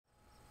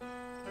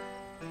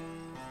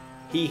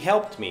He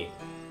helped me.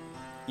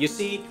 You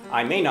see,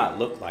 I may not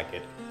look like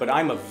it, but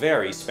I'm a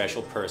very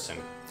special person.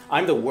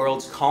 I'm the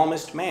world's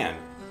calmest man.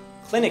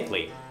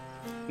 Clinically,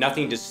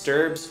 nothing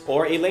disturbs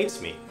or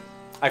elates me.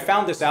 I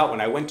found this out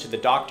when I went to the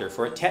doctor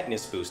for a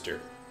tetanus booster.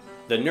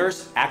 The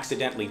nurse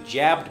accidentally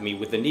jabbed me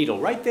with the needle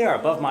right there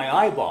above my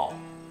eyeball.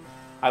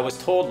 I was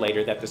told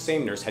later that the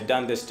same nurse had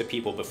done this to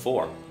people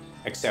before,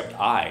 except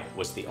I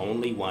was the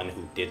only one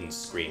who didn't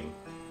scream.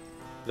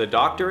 The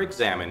doctor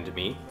examined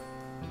me.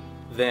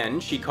 Then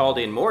she called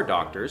in more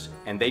doctors,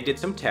 and they did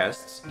some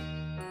tests.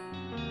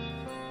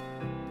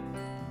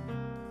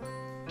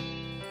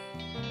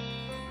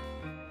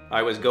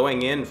 I was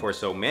going in for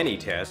so many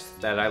tests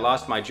that I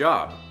lost my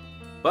job.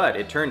 But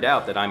it turned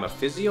out that I'm a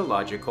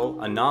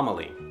physiological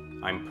anomaly.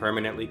 I'm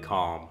permanently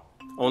calm.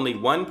 Only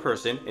one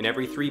person in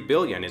every 3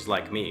 billion is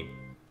like me.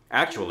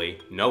 Actually,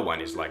 no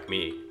one is like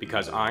me,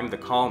 because I'm the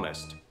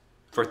calmest.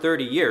 For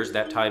 30 years,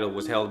 that title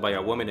was held by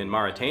a woman in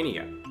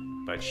Mauritania,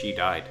 but she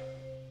died.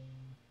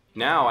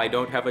 Now I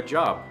don't have a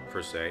job,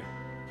 per se,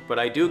 but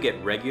I do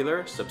get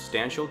regular,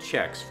 substantial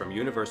checks from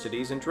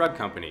universities and drug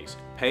companies,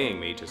 paying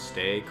me to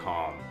stay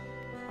calm.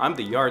 I'm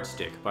the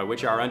yardstick by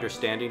which our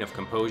understanding of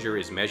composure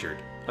is measured,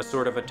 a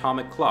sort of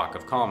atomic clock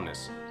of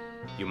calmness.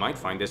 You might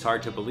find this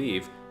hard to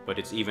believe, but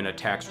it's even a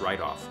tax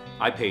write-off.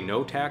 I pay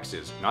no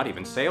taxes, not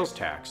even sales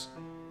tax.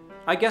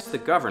 I guess the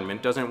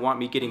government doesn't want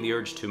me getting the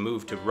urge to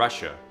move to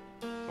Russia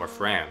or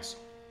France